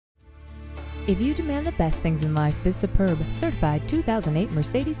If you demand the best things in life, this superb, certified 2008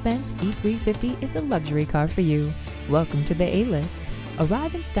 Mercedes-Benz E350 is a luxury car for you. Welcome to the A-list.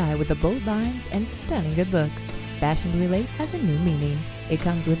 Arrive in style with the bold lines and stunning good looks. Fashionably late has a new meaning. It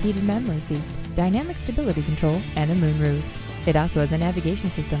comes with heated memory seats, dynamic stability control, and a moonroof. It also has a navigation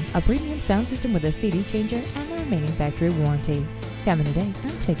system, a premium sound system with a CD changer, and a remaining factory warranty. Come in today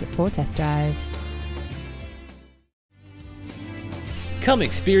and take it for a test drive. Come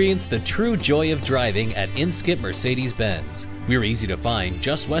experience the true joy of driving at Inskip Mercedes-Benz. We're easy to find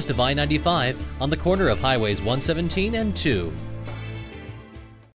just west of I-95 on the corner of Highways 117 and 2.